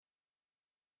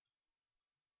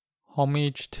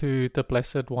Homage to the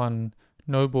Blessed One,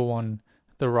 Noble One,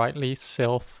 the rightly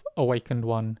self-awakened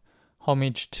One.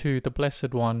 Homage to the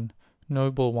Blessed One,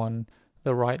 Noble One,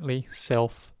 the rightly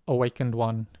self-awakened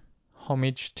One.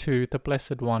 Homage to the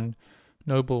Blessed One,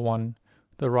 Noble One,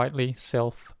 the rightly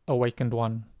self-awakened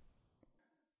One.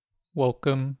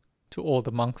 Welcome to all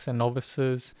the monks and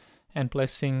novices, and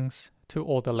blessings to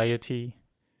all the laity.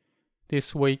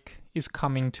 This week is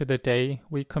coming to the day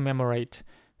we commemorate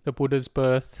the Buddha's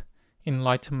birth,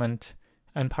 enlightenment,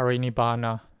 and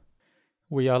parinibbana.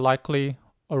 We are likely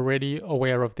already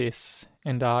aware of this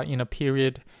and are in a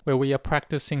period where we are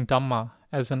practicing Dhamma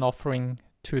as an offering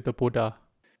to the Buddha.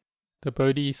 The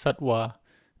Bodhisattva,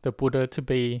 the Buddha to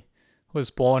be, was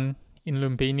born in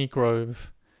Lumbini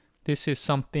Grove. This is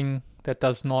something that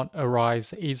does not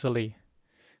arise easily.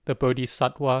 The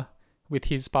Bodhisattva, with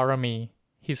his parami,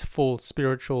 his full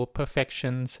spiritual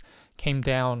perfections, came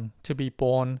down to be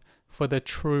born for the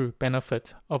true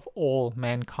benefit of all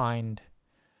mankind.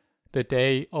 The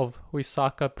day of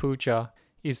Visakha Puja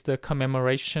is the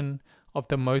commemoration of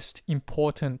the most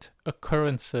important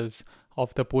occurrences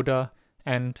of the Buddha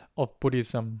and of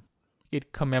Buddhism.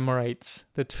 It commemorates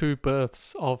the two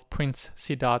births of Prince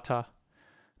Siddhartha.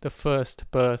 The first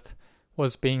birth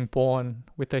was being born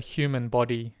with a human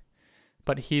body,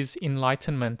 but his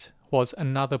enlightenment was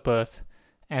another birth,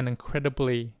 an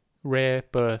incredibly rare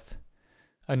birth,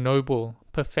 a noble,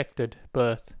 perfected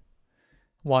birth,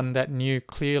 one that knew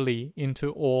clearly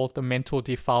into all the mental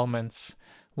defilements,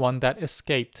 one that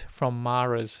escaped from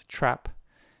Mara's trap,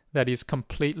 that is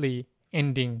completely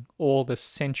ending all the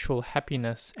sensual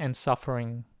happiness and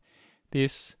suffering.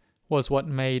 This was what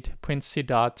made Prince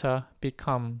Siddhartha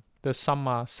become the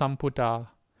Samma Sambuddha.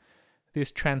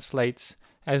 This translates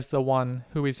as the one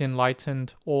who is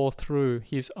enlightened all through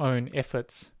his own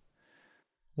efforts.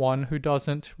 One who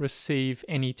doesn't receive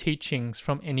any teachings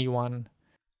from anyone,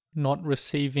 not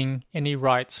receiving any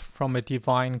rights from a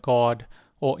divine God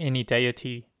or any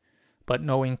deity, but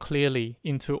knowing clearly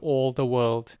into all the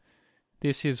world.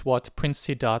 This is what Prince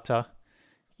Siddhartha,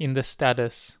 in the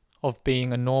status of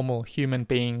being a normal human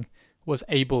being, was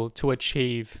able to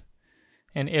achieve.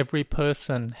 And every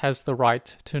person has the right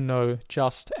to know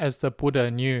just as the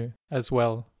Buddha knew as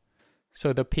well.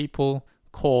 So the people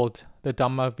called the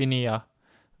Dhamma Vinaya,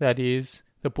 that is,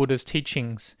 the Buddha's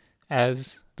teachings,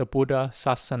 as the Buddha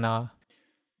Sasana.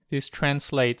 This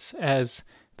translates as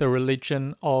the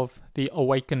religion of the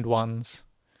awakened ones,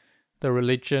 the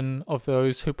religion of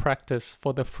those who practice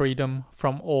for the freedom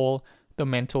from all the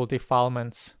mental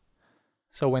defilements.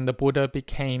 So when the Buddha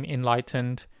became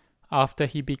enlightened, after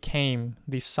he became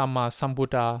the Samma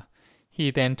Sambuddha,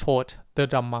 he then taught the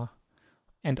Dhamma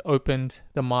and opened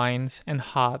the minds and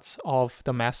hearts of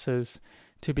the masses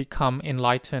to become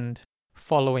enlightened,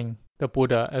 following the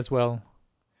Buddha as well.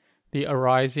 The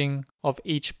arising of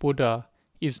each Buddha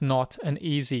is not an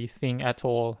easy thing at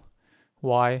all.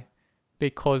 Why?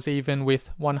 Because even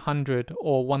with 100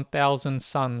 or 1,000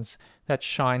 suns that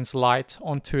shines light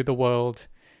onto the world,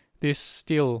 this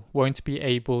still won't be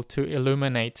able to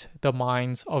illuminate the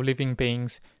minds of living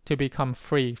beings to become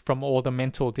free from all the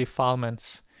mental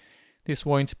defilements. This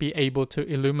won't be able to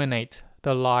illuminate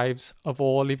the lives of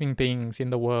all living beings in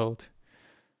the world.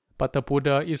 But the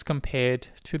Buddha is compared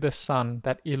to the sun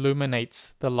that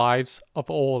illuminates the lives of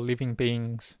all living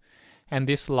beings, and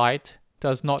this light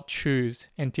does not choose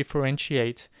and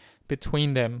differentiate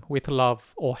between them with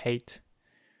love or hate.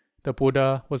 The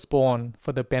Buddha was born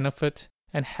for the benefit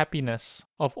and happiness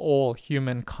of all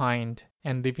humankind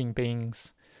and living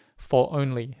beings, for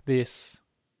only this.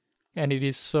 And it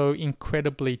is so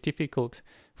incredibly difficult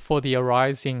for the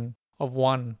arising of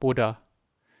one Buddha.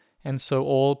 And so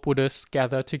all Buddhists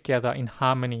gather together in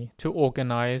harmony to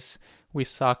organize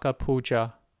Visakha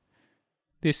Puja.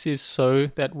 This is so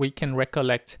that we can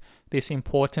recollect this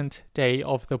important day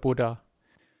of the Buddha,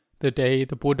 the day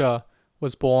the Buddha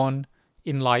was born,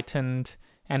 enlightened,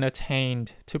 and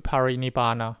attained to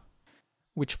parinibbana,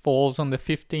 which falls on the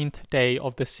 15th day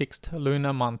of the 6th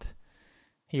lunar month.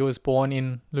 He was born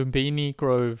in Lumbini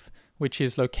Grove, which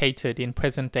is located in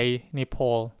present-day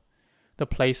Nepal. The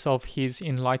place of his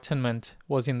enlightenment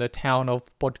was in the town of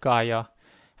Bodh Gaya,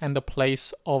 and the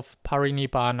place of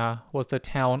parinibbana was the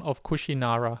town of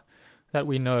Kushinara, that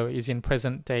we know is in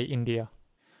present-day India.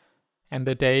 And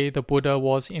the day the Buddha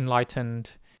was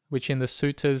enlightened, which in the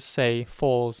suttas say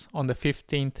falls on the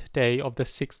 15th day of the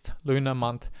 6th lunar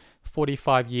month,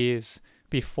 45 years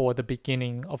before the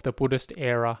beginning of the Buddhist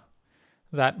era.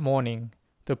 That morning,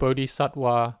 the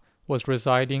Bodhisattva was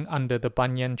residing under the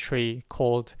banyan tree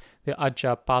called the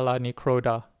Ajapala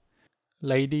Nikrodha.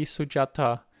 Lady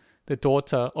Sujata, the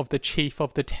daughter of the chief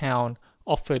of the town,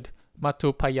 offered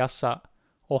matupayasa,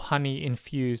 or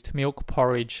honey-infused milk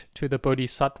porridge to the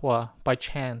Bodhisattva by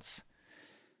chance.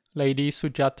 Lady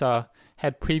Sujata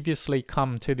had previously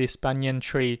come to this banyan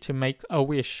tree to make a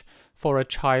wish for a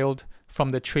child from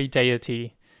the tree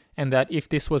deity, and that if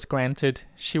this was granted,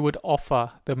 she would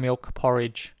offer the milk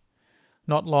porridge.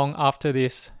 Not long after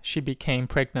this, she became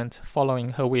pregnant following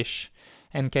her wish,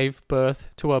 and gave birth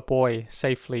to a boy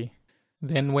safely.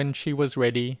 Then when she was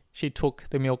ready, she took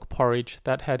the milk porridge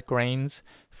that had grains,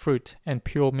 fruit, and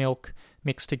pure milk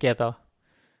mixed together.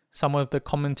 Some of the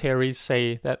commentaries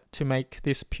say that to make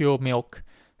this pure milk,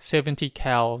 70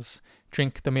 cows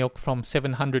drink the milk from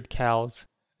 700 cows.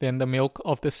 Then the milk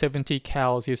of the 70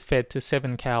 cows is fed to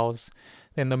 7 cows.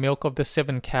 Then the milk of the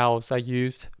 7 cows are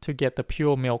used to get the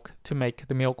pure milk to make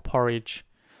the milk porridge.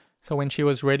 So when she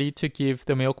was ready to give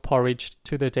the milk porridge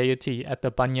to the deity at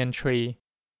the banyan tree,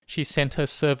 she sent her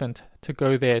servant to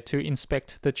go there to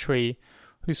inspect the tree,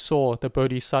 who saw the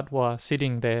Bodhisattva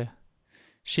sitting there.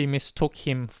 She mistook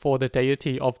him for the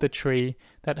deity of the tree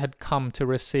that had come to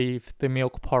receive the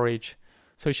milk porridge,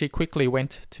 so she quickly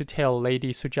went to tell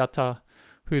Lady Sujata,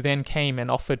 who then came and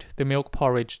offered the milk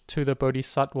porridge to the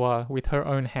Bodhisattva with her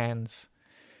own hands.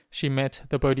 She met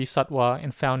the Bodhisattva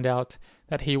and found out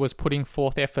that he was putting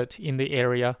forth effort in the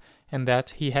area and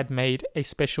that he had made a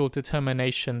special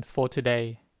determination for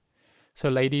today. So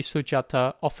Lady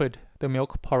Sujata offered the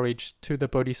milk porridge to the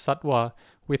Bodhisattva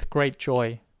with great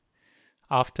joy.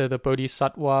 After the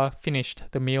Bodhisattva finished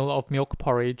the meal of milk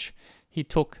porridge, he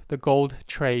took the gold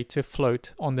tray to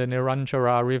float on the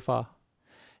Niranjara river,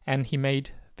 and he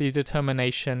made the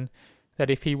determination that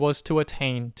if he was to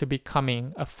attain to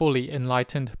becoming a fully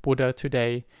enlightened Buddha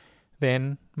today,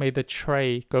 then may the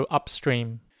tray go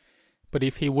upstream. But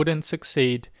if he wouldn't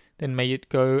succeed, then may it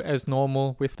go as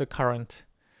normal with the current.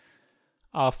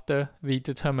 After the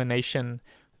determination,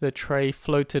 the tray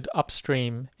floated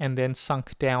upstream and then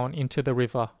sunk down into the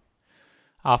river.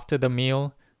 After the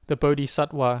meal, the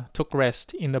Bodhisattva took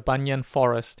rest in the banyan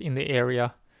forest in the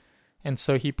area, and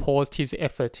so he paused his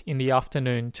effort in the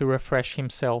afternoon to refresh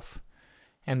himself,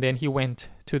 and then he went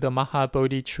to the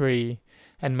Mahabodhi tree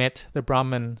and met the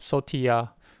Brahmin Sotiya,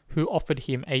 who offered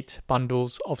him 8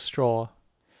 bundles of straw.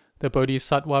 The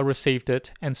Bodhisattva received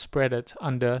it and spread it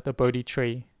under the Bodhi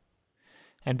tree.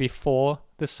 And before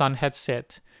the sun had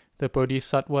set, the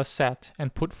Bodhisattva sat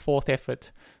and put forth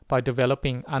effort by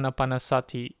developing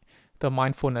Anapanasati, the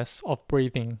mindfulness of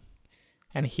breathing.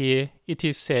 And here it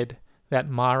is said that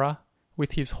Mara,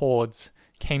 with his hordes,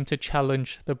 came to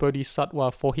challenge the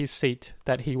Bodhisattva for his seat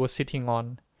that he was sitting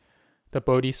on. The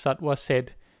Bodhisattva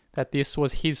said that this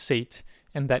was his seat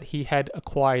and that he had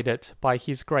acquired it by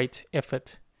his great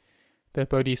effort. The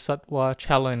Bodhisattva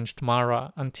challenged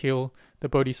Mara until the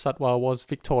Bodhisattva was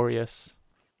victorious.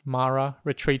 Mara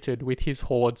retreated with his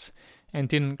hordes and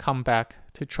didn't come back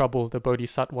to trouble the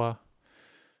Bodhisattva.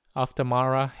 After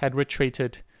Mara had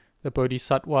retreated, the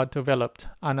Bodhisattva developed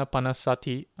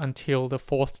Anapanasati until the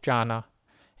 4th jhana,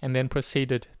 and then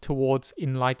proceeded towards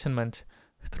enlightenment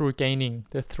through gaining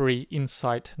the 3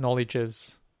 insight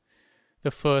knowledges.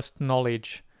 The first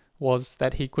knowledge was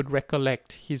that he could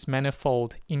recollect his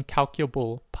manifold,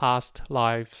 incalculable past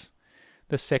lives.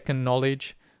 The second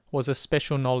knowledge was a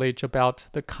special knowledge about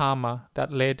the karma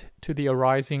that led to the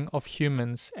arising of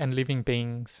humans and living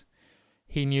beings.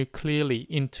 He knew clearly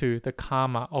into the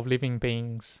karma of living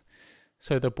beings.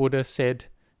 So the Buddha said,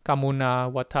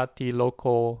 Kamuna watati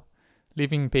loko,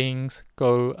 living beings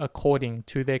go according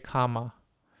to their karma.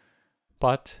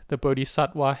 But the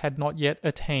Bodhisattva had not yet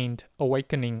attained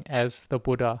awakening as the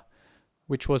Buddha,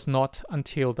 which was not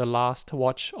until the last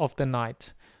watch of the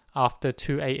night, after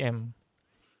 2 a.m.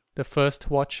 The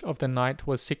first watch of the night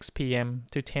was 6 p.m.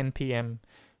 to 10 p.m.,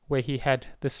 where he had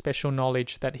the special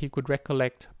knowledge that he could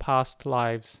recollect past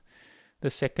lives. The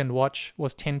second watch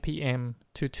was 10 p.m.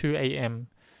 to 2 a.m.,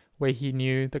 where he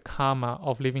knew the karma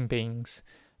of living beings.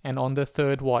 And on the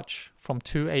third watch, from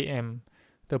 2 a.m.,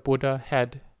 the Buddha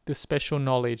had the special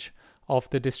knowledge of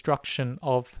the destruction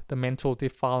of the mental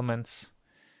defilements.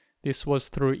 This was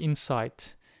through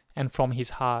insight and from his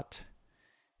heart.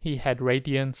 He had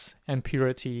radiance and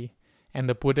purity, and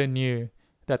the Buddha knew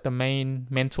that the main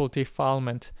mental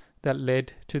defilement that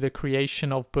led to the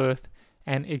creation of birth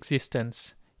and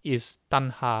existence is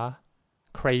tanha,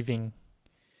 craving.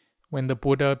 When the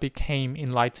Buddha became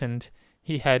enlightened,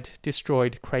 he had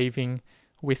destroyed craving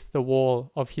with the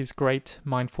wall of his great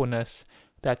mindfulness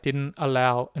that didn't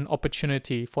allow an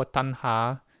opportunity for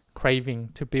tanha, craving,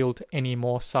 to build any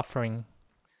more suffering.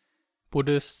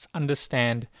 Buddhists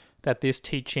understand that this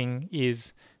teaching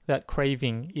is that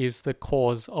craving is the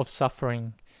cause of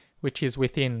suffering, which is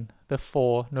within the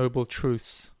 4 noble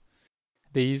truths.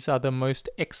 These are the most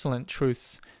excellent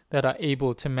truths that are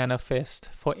able to manifest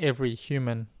for every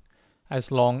human,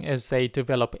 as long as they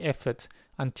develop effort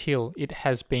until it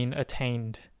has been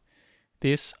attained.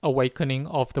 This awakening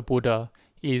of the Buddha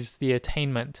is the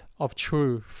attainment of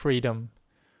true freedom.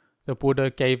 The Buddha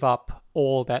gave up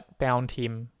all that bound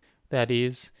him, that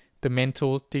is, the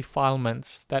mental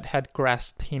defilements that had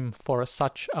grasped him for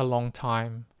such a long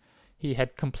time. He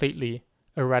had completely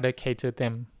eradicated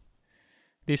them.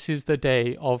 This is the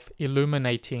day of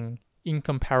illuminating,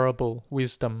 incomparable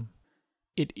wisdom.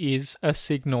 It is a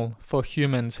signal for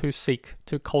humans who seek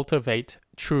to cultivate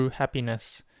true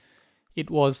happiness. It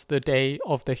was the day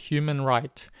of the human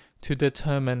right to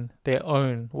determine their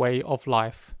own way of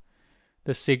life,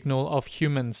 the signal of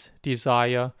humans'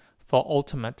 desire for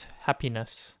ultimate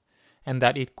happiness, and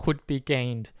that it could be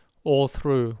gained all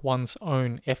through one's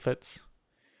own efforts.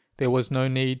 There was no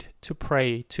need to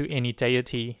pray to any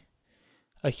deity.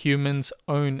 A human's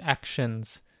own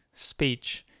actions,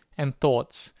 speech, and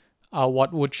thoughts are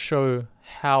what would show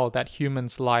how that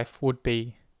human's life would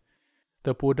be.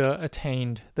 The Buddha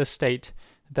attained the state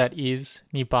that is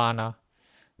Nibbana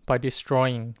by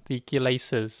destroying the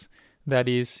kilesas, that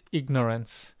is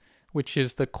ignorance, which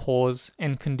is the cause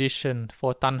and condition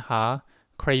for tanha,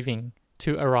 craving,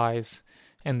 to arise,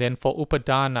 and then for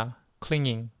upadana,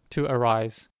 clinging, to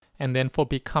arise, and then for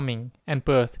becoming and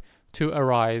birth to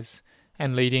arise,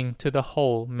 and leading to the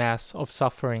whole mass of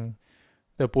suffering.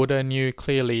 The Buddha knew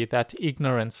clearly that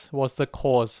ignorance was the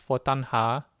cause for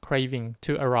tanha, craving,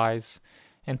 to arise,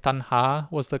 and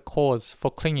tanha was the cause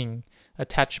for clinging,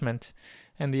 attachment,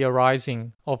 and the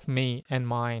arising of me and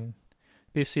mine.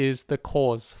 This is the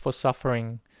cause for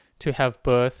suffering, to have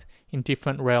birth in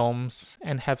different realms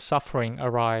and have suffering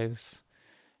arise.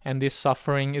 And this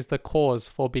suffering is the cause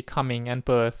for becoming and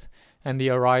birth, and the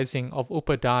arising of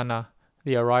upadana,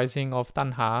 the arising of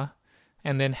tanha,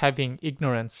 and then having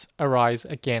ignorance arise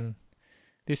again.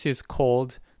 This is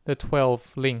called the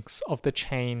 12 links of the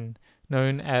chain,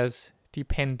 known as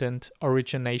dependent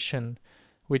origination,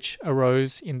 which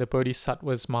arose in the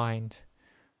Bodhisattva's mind.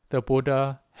 The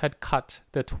Buddha had cut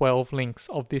the 12 links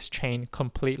of this chain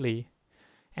completely,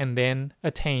 and then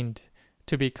attained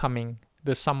to becoming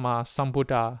the Samma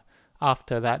Sambuddha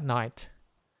after that night.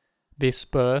 This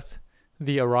birth,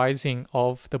 the arising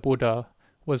of the Buddha,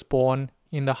 was born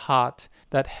in the heart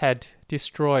that had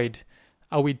destroyed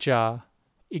avijja,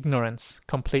 ignorance,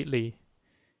 completely.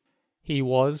 He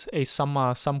was a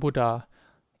Samma Sambuddha,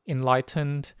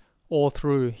 enlightened all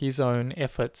through his own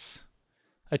efforts,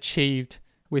 achieved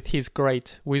with his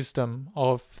great wisdom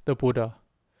of the Buddha.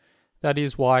 That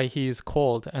is why he is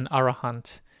called an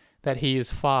Arahant, that he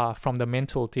is far from the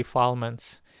mental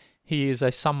defilements. He is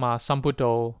a Samma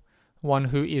Sambuddho, one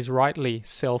who is rightly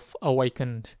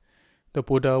self-awakened. The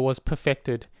Buddha was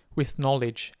perfected with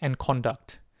knowledge and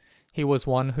conduct. He was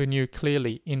one who knew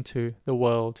clearly into the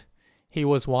world. He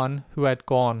was one who had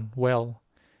gone well.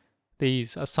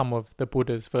 These are some of the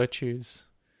Buddha's virtues.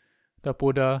 The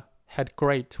Buddha had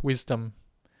great wisdom.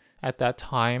 At that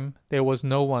time, there was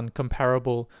no one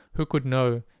comparable who could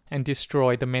know and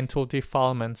destroy the mental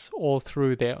defilements all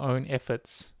through their own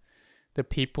efforts. The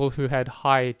people who had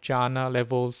high jhana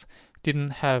levels didn't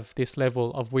have this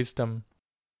level of wisdom.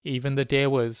 Even the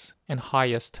Devas and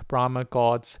highest Brahma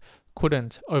gods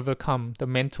couldn't overcome the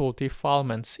mental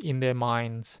defilements in their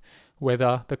minds,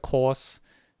 whether the coarse,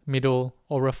 middle,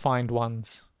 or refined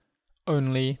ones.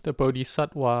 Only the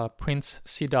Bodhisattva Prince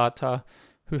Siddhartha,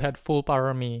 who had full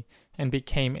parami and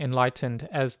became enlightened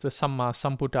as the Samma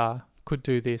Sambuddha, could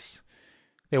do this.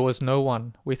 There was no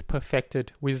one with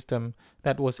perfected wisdom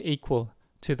that was equal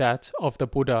to that of the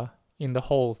Buddha in the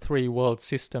whole three world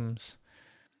systems.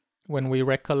 When we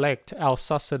recollect our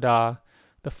Sasada,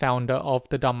 the founder of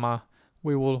the Dhamma,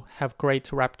 we will have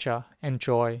great rapture and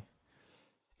joy.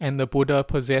 And the Buddha,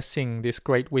 possessing this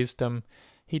great wisdom,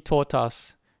 he taught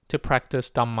us to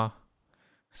practice Dhamma.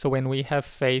 So when we have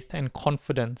faith and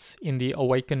confidence in the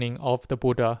awakening of the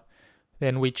Buddha,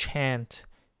 then we chant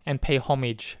and pay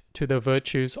homage to the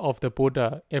virtues of the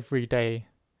Buddha every day.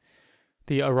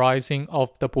 The arising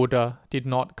of the Buddha did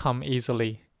not come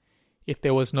easily. If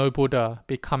there was no Buddha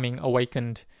becoming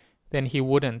awakened, then he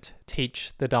wouldn't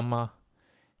teach the Dhamma.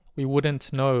 We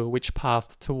wouldn't know which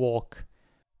path to walk.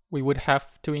 We would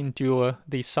have to endure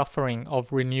the suffering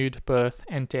of renewed birth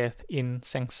and death in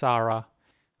samsara,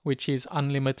 which is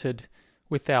unlimited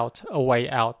without a way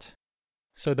out.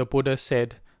 So the Buddha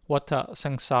said, Vata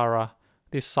samsara,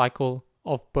 this cycle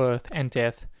of birth and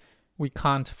death, we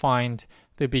can't find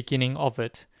the beginning of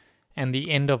it, and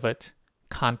the end of it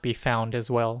can't be found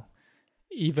as well.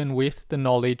 Even with the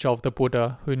knowledge of the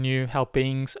Buddha, who knew how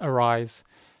beings arise,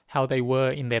 how they were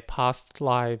in their past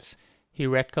lives, he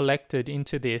recollected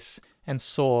into this and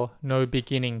saw no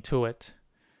beginning to it.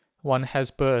 One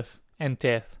has birth and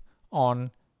death,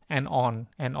 on and on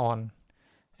and on.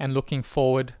 And looking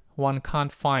forward, one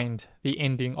can't find the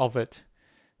ending of it.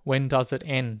 When does it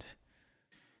end?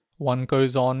 One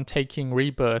goes on taking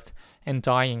rebirth and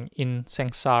dying in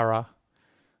samsara.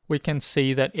 We can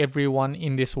see that everyone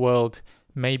in this world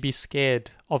may be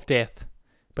scared of death.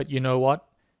 But you know what?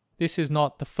 This is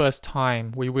not the first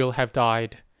time we will have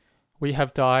died. We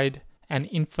have died an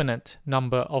infinite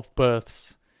number of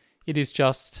births. It is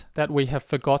just that we have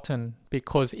forgotten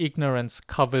because ignorance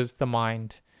covers the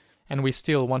mind, and we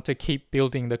still want to keep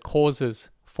building the causes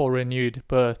for renewed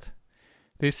birth.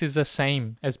 This is the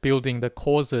same as building the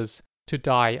causes to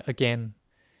die again,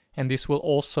 and this will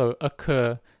also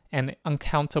occur an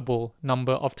uncountable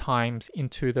number of times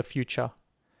into the future.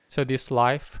 So this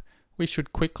life, we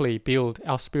should quickly build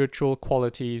our spiritual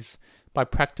qualities by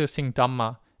practicing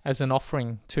Dhamma as an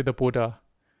offering to the Buddha.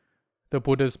 The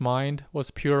Buddha's mind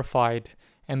was purified,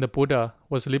 and the Buddha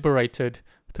was liberated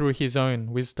through his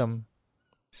own wisdom.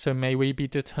 So may we be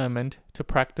determined to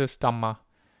practice Dhamma,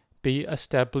 be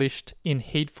established in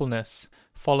heedfulness,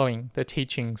 following the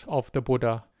teachings of the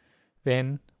Buddha.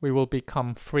 Then we will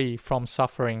become free from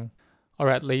suffering, or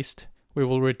at least we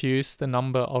will reduce the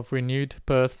number of renewed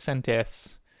births and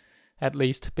deaths, at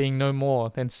least being no more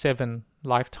than 7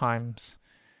 lifetimes.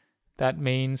 That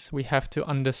means we have to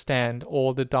understand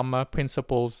all the Dhamma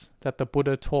principles that the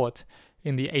Buddha taught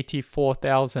in the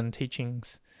 84,000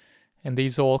 teachings. And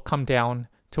these all come down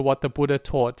to what the Buddha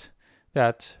taught,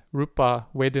 that Rupa,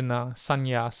 Vedana,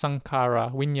 Sanya,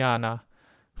 Sankhara, Vijnana,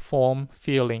 form,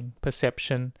 feeling,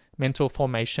 perception, mental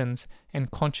formations, and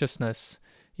consciousness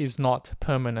is not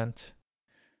permanent.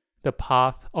 The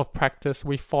path of practice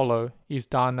we follow is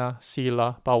dana,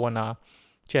 sila, bhavana,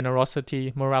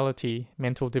 generosity, morality,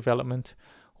 mental development,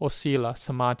 or sila,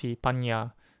 samadhi,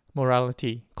 panya,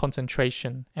 morality,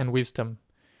 concentration, and wisdom.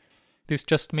 This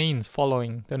just means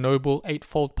following the Noble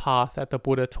Eightfold Path that the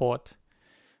Buddha taught.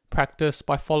 Practice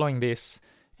by following this,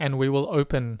 and we will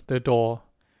open the door.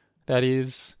 That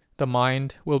is, the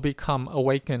mind will become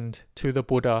awakened to the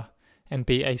Buddha and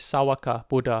be a Sāvaka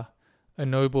Buddha, a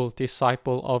noble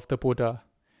disciple of the Buddha.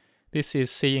 This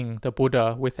is seeing the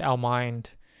Buddha with our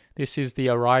mind. This is the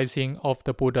arising of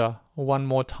the Buddha one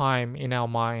more time in our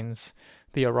minds,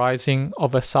 the arising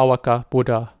of a Sāvaka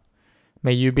Buddha.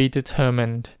 May you be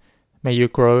determined. May you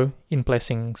grow in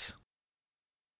blessings.